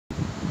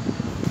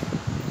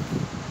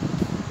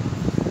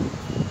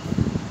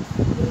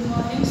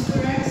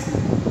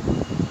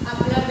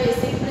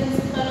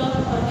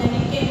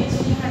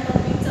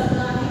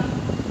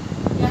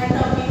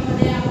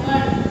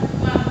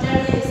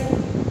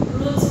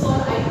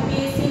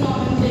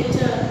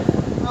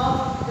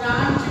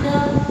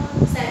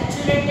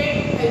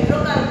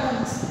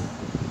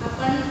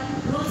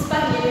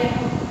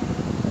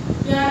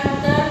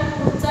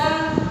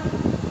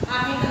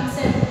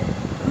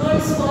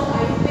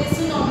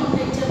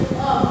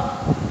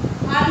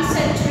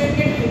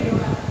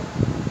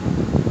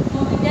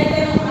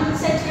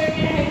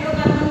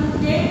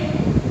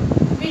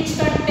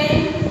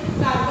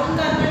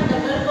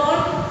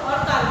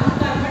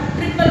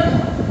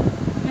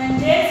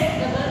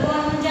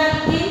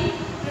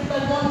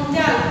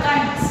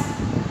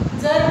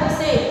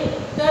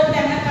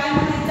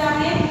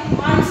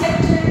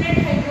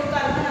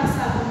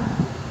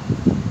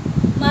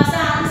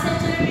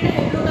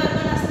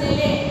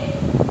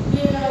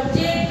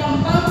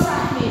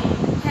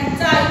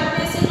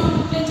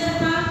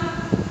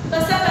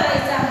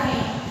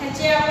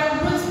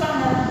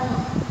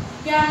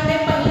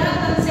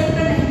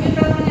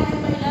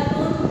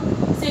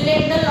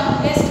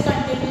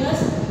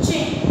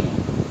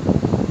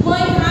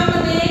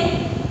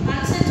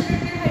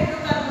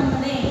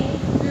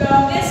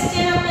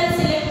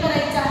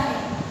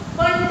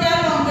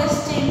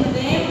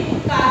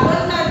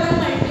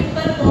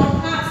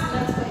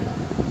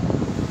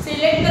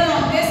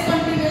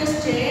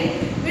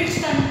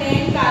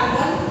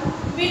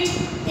which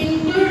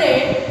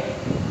included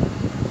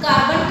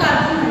carbon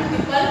carbon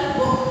multiple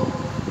bond.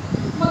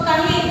 मग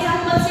काही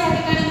examples या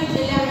ठिकाणी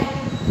घेतलेले आहेत.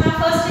 हा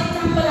फर्स्ट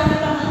एक्झाम्पल आहे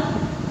पहा.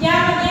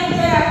 यामध्ये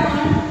जर आपण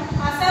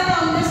असा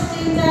लॉंगेस्ट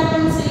चेन जर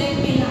आपण सिलेक्ट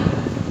केला,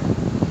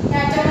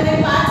 त्याच्यामध्ये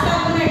 5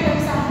 कार्बन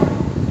ॲटम्स आहेत,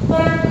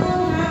 परंतु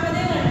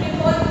ह्यामध्ये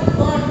मल्टिपल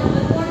बॉन्ड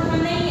डबल बॉन्ड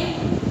हा नाही आहे.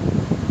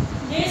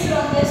 दिस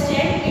longest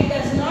chain it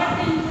does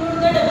not include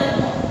the double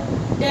bond,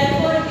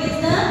 therefore it is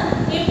the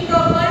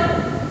improper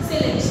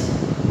selection.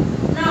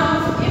 Now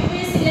if we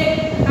select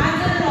हा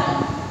जर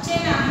लॉंग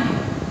चेन आहे,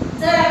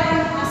 जर आपण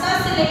असा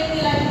सिलेक्ट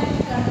केला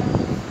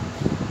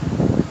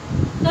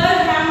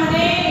तर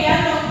ह्यामध्ये या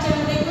लॉंग चेन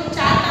मध्ये एकूण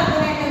 4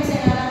 कार्बन ॲटम्स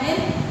येणार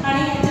आहेत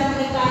आणि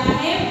ह्याच्यामध्ये काय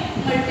आहे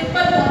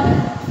मल्टिपल बॉन्ड आहे.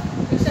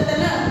 लक्षात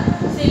आलं.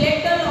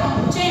 Select the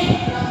long chain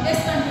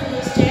longest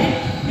continuous chain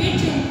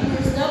which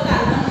includes the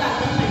carbon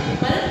carbon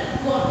multiple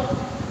bond.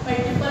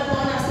 Multiple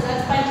bond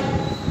असलाच पाहिजे.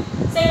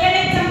 सेकंड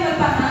एक्झाम्पल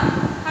पहा.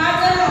 हा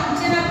जर लॉंग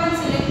चेन आपण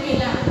सिलेक्ट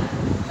केला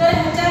तर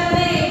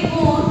ह्याच्यामध्ये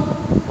एकूण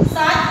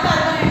 7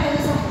 कार्बन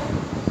ॲटम्स आहेत,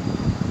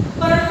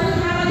 परंतु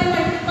ह्यामध्ये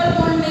मल्टिपल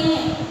बॉन्ड नाही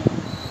आहे.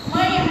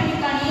 मग या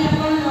ठिकाणी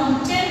आपण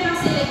लॉंग चेन हा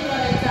सिलेक्ट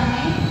करायचा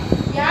आहे.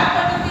 या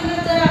पद्धतीने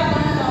जर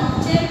आपण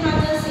लॉंग चेन हा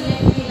जर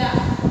सिलेक्ट केला,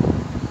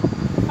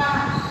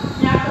 पहा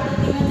या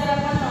पद्धतीने जर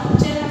आपण लॉंग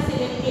चेन हा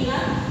सिलेक्ट केला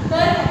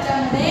तर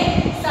ह्याच्यामध्ये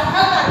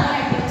 6 कार्बन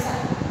ॲटम्स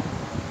आहेत.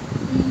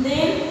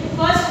 Then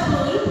first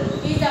rule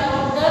is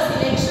about the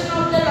selection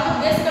of the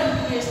longest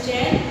continuous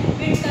chain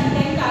which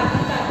contain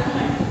carbon carbon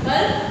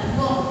multiple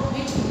bond,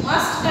 which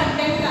must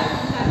contain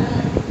carbon carbon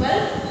multiple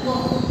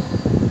bond.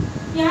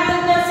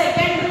 यानंतर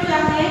सेकंड रूल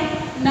आहे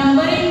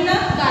numbering the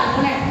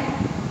carbon item.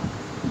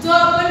 जो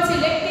आपण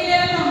select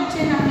केलेला long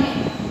chain आहे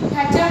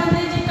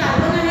ह्याच्यामध्ये जे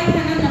carbon आहेत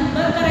त्यांना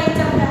नंबर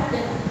करायचा आहे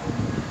आपल्याला.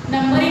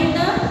 Numbering the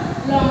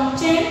long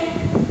chain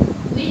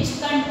which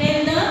contain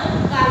the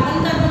carbon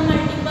carbon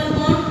multiple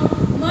bond.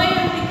 मग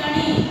या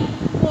ठिकाणी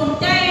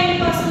कोणत्या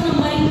एंड पासून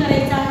नंबरिंग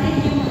करायचं आहे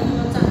हे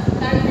महत्त्वाचं आहे,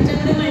 कारण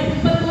ह्याच्यामध्ये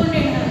मल्टिपल बॉन्ड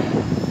येणार आहे.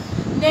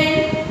 Then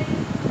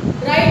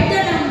write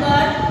the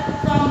number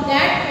from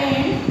that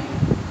end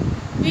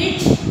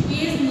which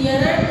is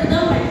nearer to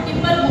the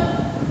multiple bond.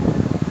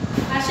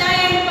 अशा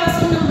एंड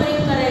पासून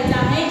नंबरिंग करायचं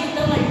आहे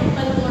जिथं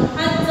मल्टिपल बॉन्ड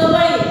हा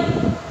जवळ येईल,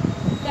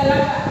 त्याला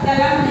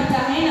म्हणायचं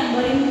आहे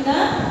numbering the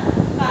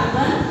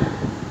carbon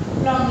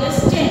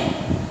longest chain.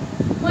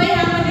 मग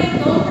ह्यामध्ये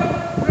 2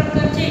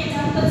 प्रकारचे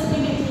एक्झाम्पल्स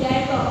मी घेतले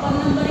आहे, प्रॉपर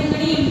नंबरिंग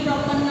आणि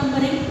इम्प्रॉपर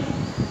नंबरिंग.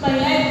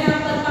 पहिला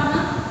एक्झाम्पल पहा.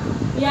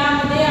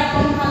 यामध्ये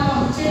आपण हा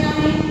लॉंग चेन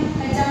आहे,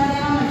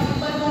 त्याच्यामध्ये हा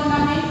मल्टिपल बॉन्ड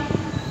आहे.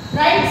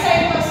 राईट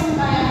साइड पासून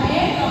काय आहे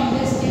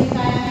लॉंगेस्ट चेन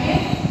काय आहे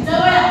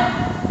जवळ आहे,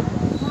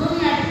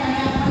 म्हणून या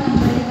ठिकाणी आपण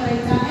नंबरिंग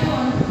करायचं आहे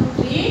 1 2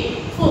 3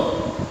 4.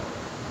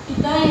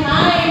 इथं ह्या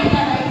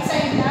एंडला राईट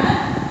साइडला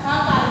हा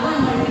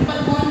कार्बन मल्टिपल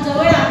बॉन्ड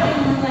जवळ आहे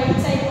म्हणून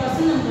राईट साइड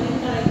पासून नंबरिंग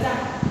करायचं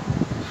आहे.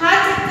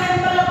 हाच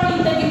एक्झाम्पल आपण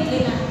इथं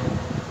घेतलेला आहे.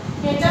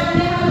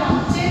 ह्याच्यामध्ये हा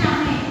लॉंग चेन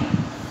आहे,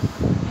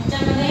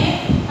 ह्याच्यामध्ये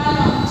हा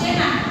लॉंग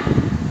चेन आहे.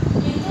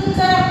 इथून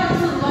जर आपण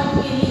सुरुवात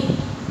केली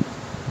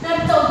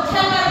तर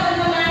चौथ्या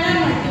कार्बनला काय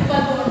येणार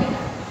मल्टिपल बॉन्ड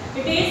येणार.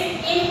 It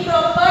is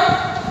improper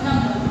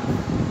number.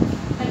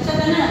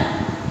 लक्षात आलं.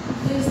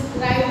 दिस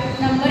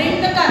right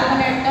numbering the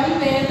carbon item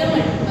wear the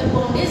multiple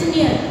bond is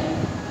near.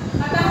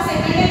 आता हा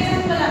सेकंड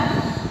एक्झाम्पल आहे.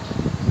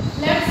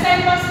 लेफ्ट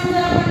साइड पासून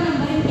जर आपण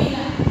नंबरिंग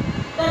केला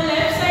तर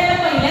लेफ्ट साइडला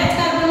पहिल्याच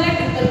कार्बनला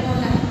ट्रिपल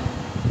बॉन्ड आहे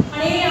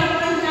आणि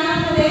आपण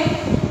ह्यामध्ये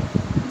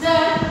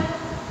जर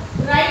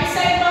राईट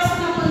साइड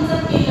पासून आपण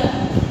जर केलं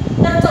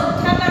तर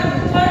चौथ्या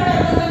कार्बन थर्ड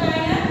कार्बनला काय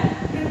येणार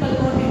ट्रिपल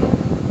बॉन्ड येणार.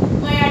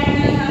 मग या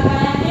ठिकाणी हा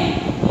काय आहे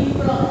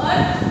इम्प्रॉपर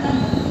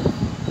नंबर.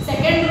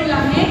 सेकंड रूल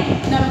आहे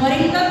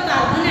numbering the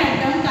carbon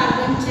item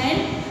carbon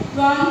chain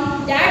from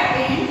that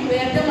end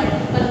wear the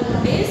multiple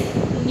bond is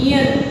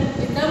near.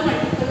 जिथं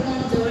मल्टिपल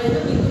बॉन्ड जवळ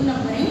येतो तिथून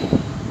नंबरिंग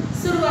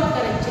सुरुवात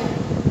करायची आहे.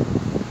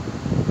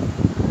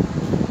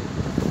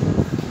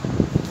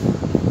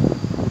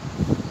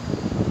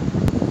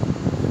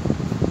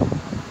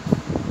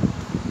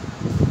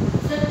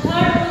 The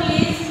third rule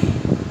is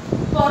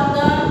for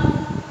the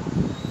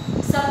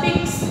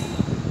suffix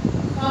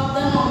of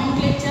the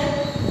nomenclature.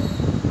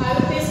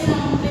 IUPAC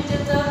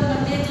nomenclature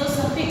मध्ये जो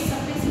सफिक्स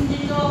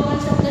म्हणजे जो आपण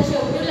शब्द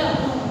शेवटी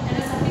लावतो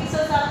त्याला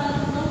सफिक्सच आपण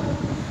म्हणतो.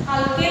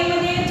 अल्केन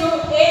मध्ये जो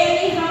ए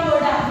आणि हा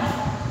वर्ड आहे,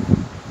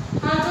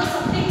 हा जो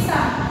सफिक्स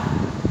आहे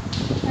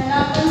त्याला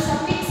आपण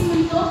सफिक्स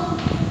म्हणतो.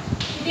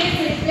 It is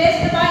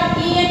replaced by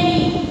E N E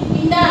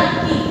in the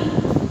alkyne.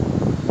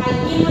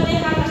 Alkyne मध्ये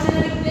हा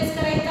कशाने रिप्लेस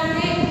करायचा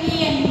आहे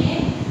ई एन ने,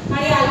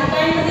 आणि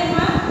अल्काइन मध्ये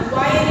हा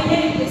वाय एन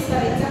ने रिप्लेस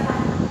करायचा आहे.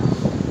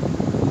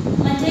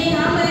 म्हणजे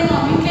ह्यामध्ये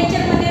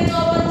नॉमेनक्लेचर मध्ये जो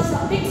आपण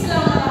सफिक्स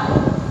लावणार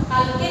आहोत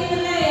अल्केन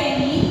मध्ये ए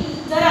एन ई,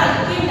 जर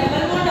अल्कीन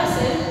डबल बॉन्ड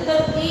असेल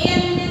तर ई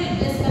एन ने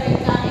रिप्लेस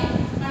करायचा आहे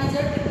आणि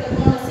जर ट्रिपल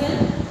बॉन्ड असेल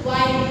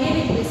वाय एन ने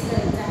रिप्लेस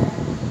करायचा आहे.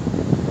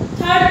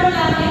 थर्ड रूल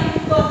आहे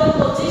for the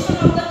position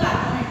of the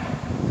carbon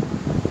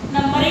item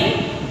numbering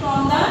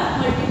from the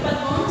multiple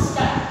bond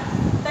start.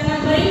 तर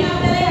नंबरिंग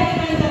आपल्याला या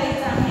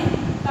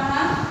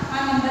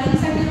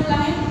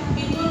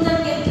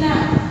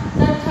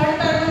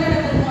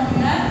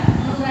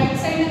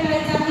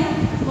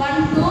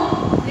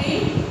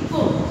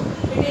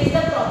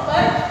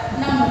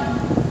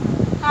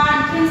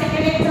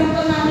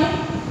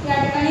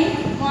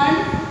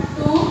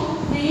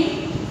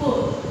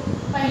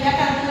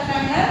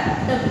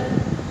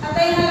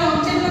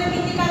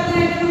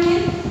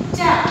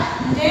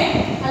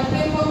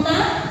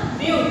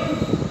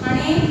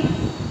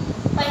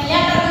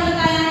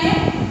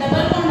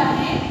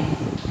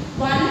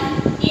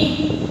इन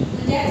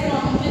म्हणजे याचं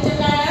नॉमेनक्लेचर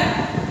काय आहे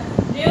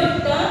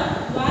ब्यूट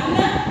 1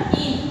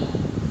 इन.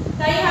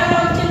 ताई हा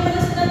लॉन्ग चेन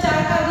मध्ये सुद्धा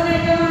 4 कार्बन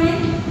आयटम आहेत.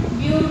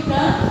 ब्यूट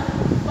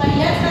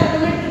पहिल्याच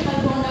कार्बनवर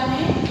ट्रिपल बॉन्ड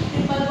आहे.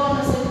 ट्रिपल बॉन्ड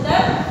असेल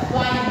तर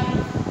वाईन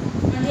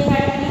म्हणजे ह्या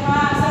ठिकाणी हा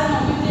असा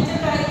नॉमेनक्लेचर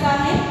करायचा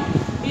आहे.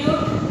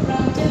 ब्यूट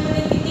लॉन्ग चेन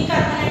मध्ये किती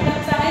कार्बन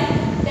आयटम्स आहेत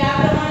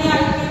त्याप्रमाणे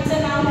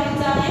अल्केनचं नाव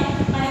लिहायचं आहे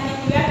आणि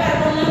कितव्या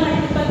कार्बनला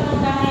मल्टिपल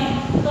बॉन्ड आहे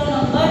तो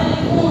नंबर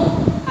लिहून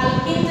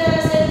अल्केन जर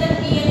असेल तर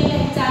पीएन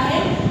लिहायचा आहे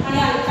आणि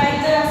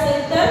अल्काईल जर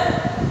असेल तर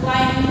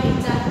वाईन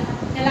लिहायचा आहे.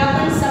 त्याला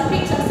आपण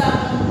सफिक्स असा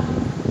म्हणतो.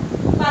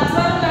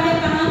 पाचवा रूल आहे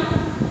पहा.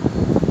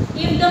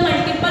 If the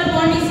multiple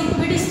bond is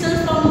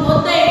equidistance from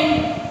both the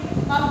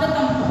end of the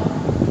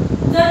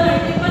compound. जर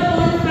मल्टिपल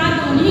बॉन्ड हा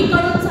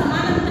दोन्हीकडून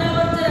समान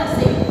अंतरावर जर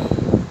असेल,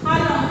 हा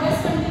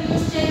लॉंगेस्ट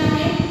कंटिन्यूअस चेन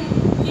आहे.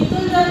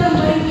 इथून जर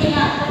नंबरिंग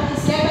केला तर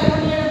तिसऱ्या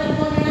कार्बनला डबल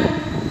बॉन्ड येणार.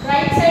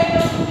 राईट साइड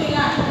पासून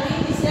केला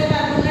तरी तिसऱ्या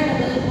कार्बनला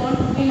डबल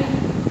बॉन्ड येणार.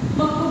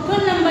 मग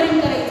कुठून नंबरिंग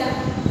करायचं?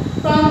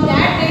 From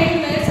that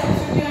end wear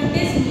सबस्टिट्यूएंट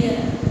is near.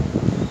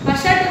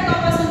 अशा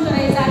टोकापासून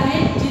करायचं आहे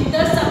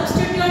जिथं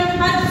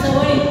सबस्टिट्यूएंट हा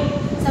जवळ येईल.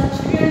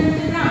 सबस्टिट्यूएंट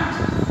म्हणजे ब्रांच.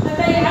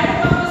 आता या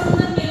टोकापासून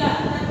जर केला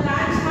तर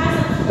ब्रांच हा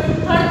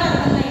सबस्टिट्यूएंट थर्ड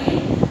कार्बनला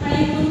येईल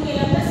आणि इथून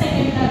केला तर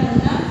सेकंड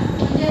कार्बनला.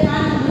 म्हणजे हा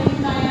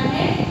नंबरिंग काय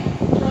आहे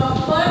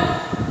प्रॉपर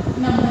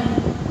नंबरिंग.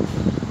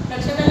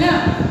 लक्षात आलं?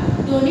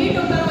 दोन्ही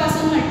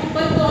टोकापासून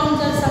मल्टिपल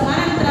बॉन्ड जर समान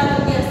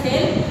अंतरावरती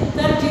असेल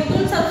तर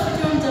जिथून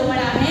सबस्टिट्यूएंट जवळ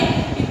आहे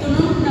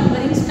तिथून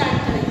नंबरिंग स्टार्ट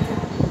करायचं.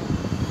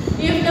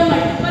 If the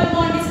multiple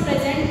bond is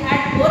present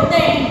at both the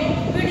end,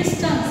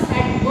 equidistance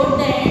at both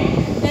the end,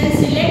 then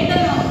select the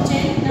long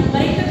chain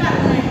numbering the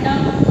carbon atom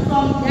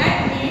from that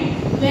end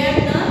where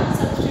the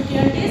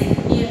substituent is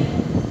near.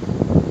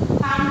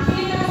 आणखी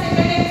एक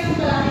second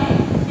example आहे.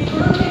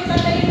 इकडून घेतला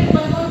तरी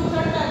triple bond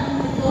third carbon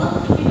येतो,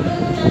 इकडून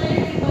घेतला तरी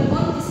ट्रिपल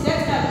बॉन्ड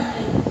तिसऱ्याच कार्बनला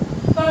येतो.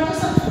 परंतु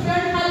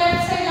सबस्टिट्यूएंट हा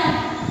लेफ्ट साइड आहे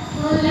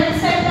म्हणून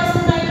लेफ्ट साइड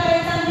पासून काय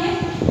करायचं आहे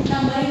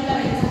नंबरिंग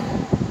करायचं आहे.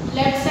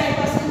 लेफ्ट साइड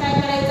पासून काय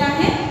करायचं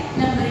आहे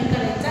नंबरिंग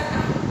करायचं आहे.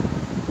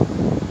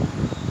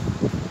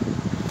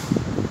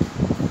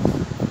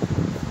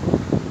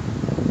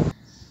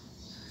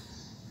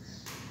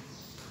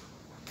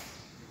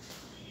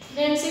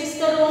 Then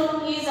sixth rule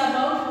is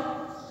about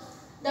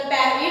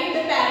if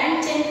the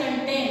parent chain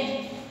contain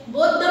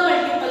both the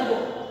multiple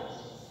bond,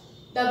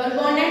 double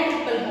bond and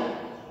triple bond.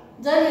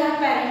 जर ह्या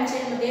पॅरेंट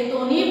चेन मध्ये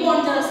दोन्ही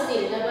बॉन्ड जर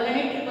असतील डबल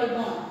आणि ट्रिपल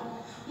बॉन्ड,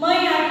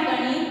 मग या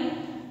ठिकाणी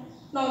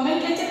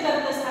नॉमेनक्लेचर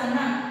करत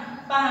असताना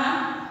पहा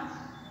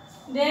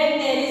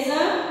there is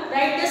a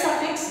write the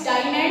suffix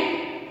dine and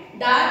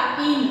die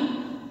in.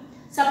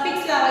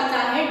 Suffix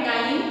लावायचा आहे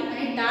डाइन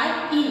आणि डाय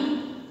इन.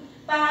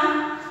 पहा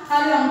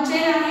हा लॉन्ग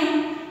चेन आहे.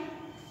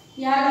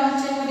 या लॉन्ग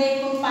चेन मध्ये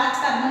एकूण 5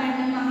 कार्बन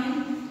आयटम आहेत.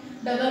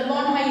 डबल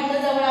बॉन्ड हा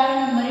इथं जवळ आहे.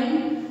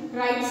 नंबरिंग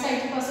राईट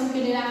साइड पासून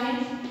केलेला आहे.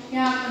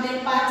 यामध्ये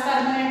 5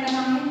 कार्बन आयटम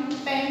आहेत.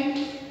 पेंट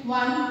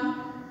 1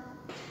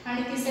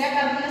 आणि तिसऱ्या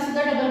कार्बनला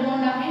सुद्धा डबल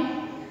बॉन्ड आहे.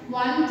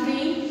 1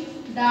 3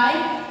 डाय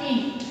इन.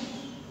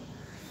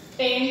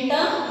 पेंट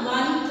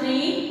 1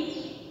 3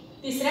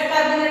 तिसऱ्या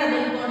कार्बनला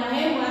डबल बॉन्ड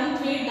आहे. 1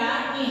 3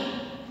 डाय इन.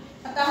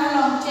 आता हा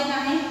लॉन्ग चेन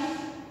आहे.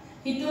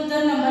 इथून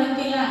जर नंबरिंग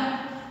केला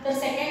तर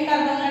सेकंड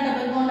कार्बनला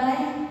डबल बॉन्ड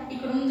आहे.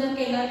 इकडून जर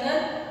केला तर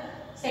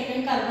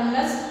सेकंड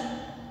कार्बनलाच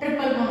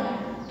ट्रिपल बॉन्ड आहे.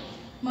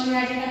 मग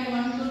या ठिकाणी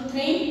 1 2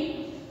 3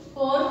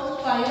 4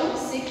 5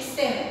 6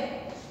 7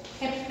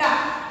 hepta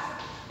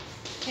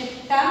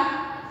hepta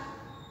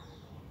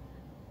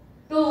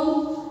 2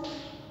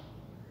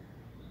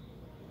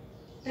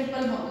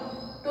 triple bond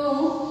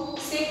 2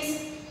 6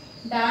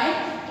 dye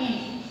in.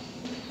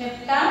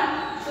 Hepta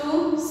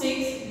 2 6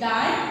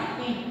 dye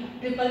in.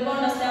 Triple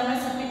bond असल्यामुळे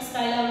सफिक्स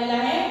काय लावलेला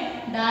आहे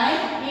डाय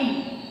इन.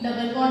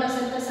 डबल बॉन्ड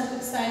असेल तर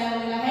सफिक्स काय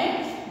लावलेला आहे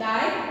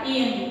डाय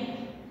इन.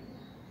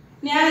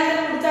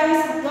 न्यायाचा पुढचा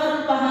आहे 7वा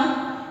रूल पहा.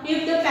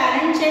 If the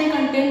parent chain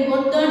content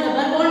both the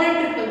double bond and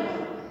triple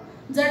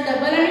bond. जर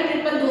डबल आणि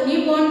ट्रिपल दोन्ही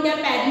बॉन्ड त्या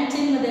पॅरेंट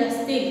चेन मध्ये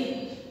असतील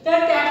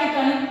तर त्या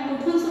ठिकाणी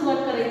कुठून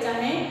सुरुवात करायचं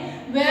आहे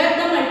wear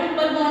the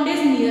multiple bond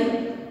is near.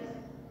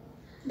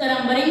 The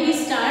numbering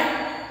is start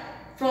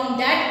from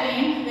that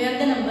end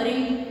wear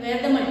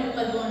the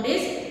multiple bond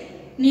is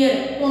near.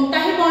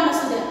 कोणताही बॉन्ड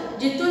असू द्या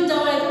जिथून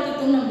जवळ येतो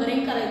तिथून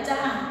नंबरिंग करायचं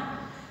आहे.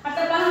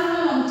 आता पहा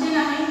हा लॉन्ग चेन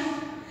आहे.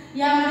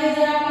 यामध्ये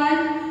जर आपण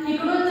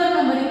इकडून जर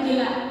नंबरिंग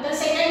केला तर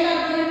सेकंड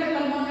कार्बनला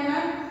ट्रिपल बॉन्ड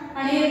येणार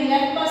आणि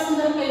लेफ्ट पासून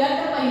जर केला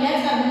तर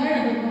पहिल्याच कार्बनला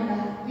डबल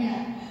बॉन्ड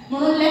येणार.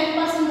 म्हणून लेफ्ट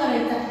पासून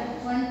करायचं आहे.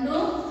 1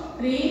 2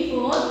 3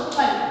 4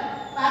 5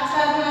 5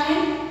 कार्बन आहे.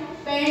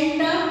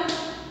 पेंट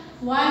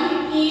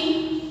 1 इन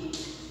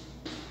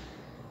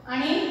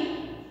आणि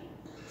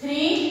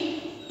 3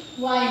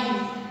 वाईन.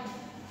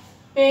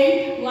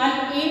 पेंट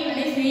 1 इन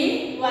आणि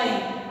 3 वाईन.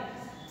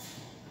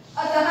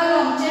 आता हा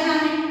लॉन्ग चेन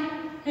आहे.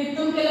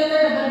 इथून केलं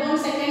तर डबल बॉन्ड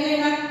सेकंड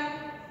येणार.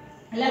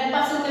 लेफ्ट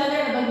पासून केलं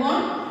तर डबल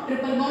बॉन्ड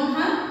ट्रिपल बॉन्ड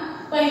हा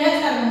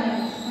पहिल्याच कार्बन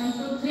येणार. 1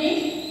 2 3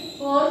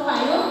 4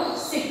 5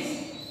 6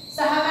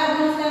 6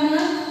 कार्बन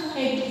असल्यामुळे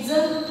हेक्स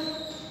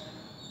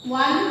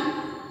 1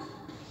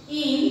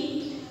 इन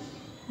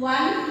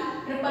 1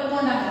 ट्रिपल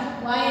बॉन्ड आहे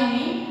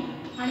YNE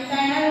आणि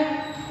काय आहे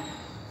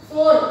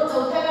 4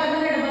 चौथ्या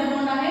कार्बनला डबल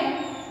बॉन्ड आहे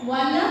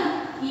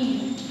 1E.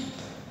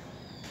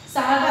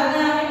 6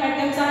 कार्बन आहे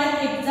ॲटम्स आहेत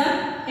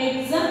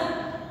हेक्सा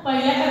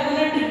पहिल्या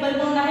कार्बनला ट्रिपल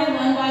बॉन्ड आहे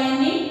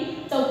 1YNE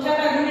चौथ्या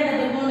कार्बनला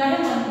डबल बॉन्ड आहे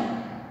 1.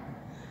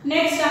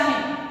 नेक्स्ट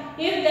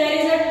आहे if there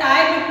is a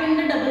tie between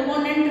the double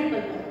bond and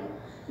triple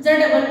bond. जर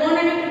डबल बॉन्ड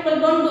आणि ट्रिपल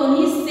बॉन्ड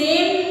दोन्ही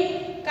सेम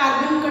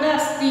कार्बन कडे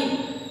असतील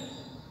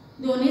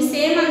दोन्ही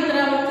सेम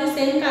अंतरावरती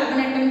सेम कार्बन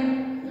ॲटम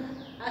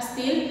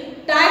असतील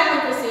टाय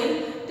होत असेल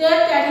तर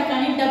त्या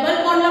ठिकाणी डबल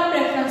बॉन्डला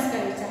प्रेफरन्स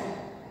करायचा आहे.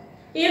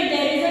 If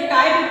there is a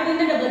tie between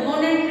the double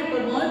bond and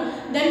triple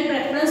bond then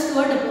preference to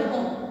a double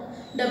bond.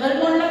 Double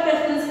बॉन्डला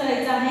preference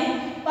करायचा आहे.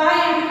 पहा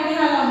या ठिकाणी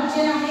हा लॉन्ग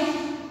चेन आहे.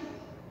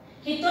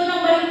 इथून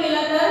नंबरिंग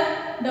केला तर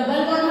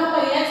डबल बॉन्ड हा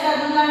पहिल्याच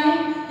कार्बनला आहे.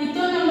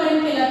 इथून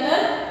नंबरिंग केला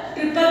तर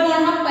ट्रिपल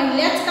बॉन्ड हा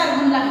पहिल्याच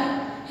कार्बनला आहे.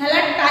 ह्याला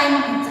टाय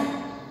म्हणायचं आहे.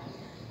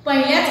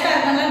 पहिल्याच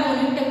कार्बनला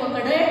दोन्ही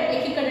टेपकडे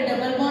एकीकडे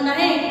डबल बॉन्ड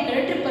आहे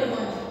एकीकडे ट्रिपल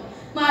बॉन्ड आहे.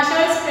 मग अशा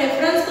वेळेस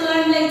प्रेफरन्स तुला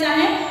द्यायचा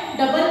आहे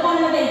डबल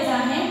बॉन्डला द्यायचा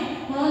आहे.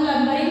 म्हणून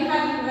नंबरिंग हा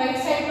राईट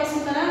साइड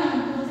पासून करा 1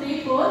 2 3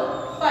 4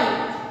 5.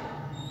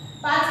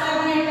 5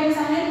 कार्बन ॲटम्स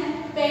आहेत.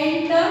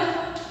 पेंट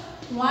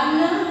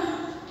 1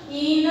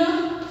 इन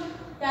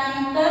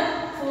त्यानंतर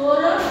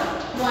 4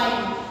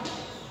 वाईन.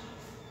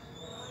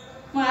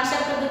 मग अशा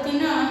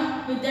पद्धतीनं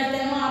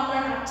विद्यार्थ्यांना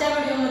आपण आजच्या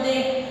व्हिडिओमध्ये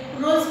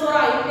rules for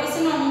IUPAC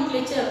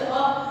nomenclature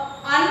of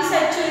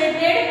unsaturated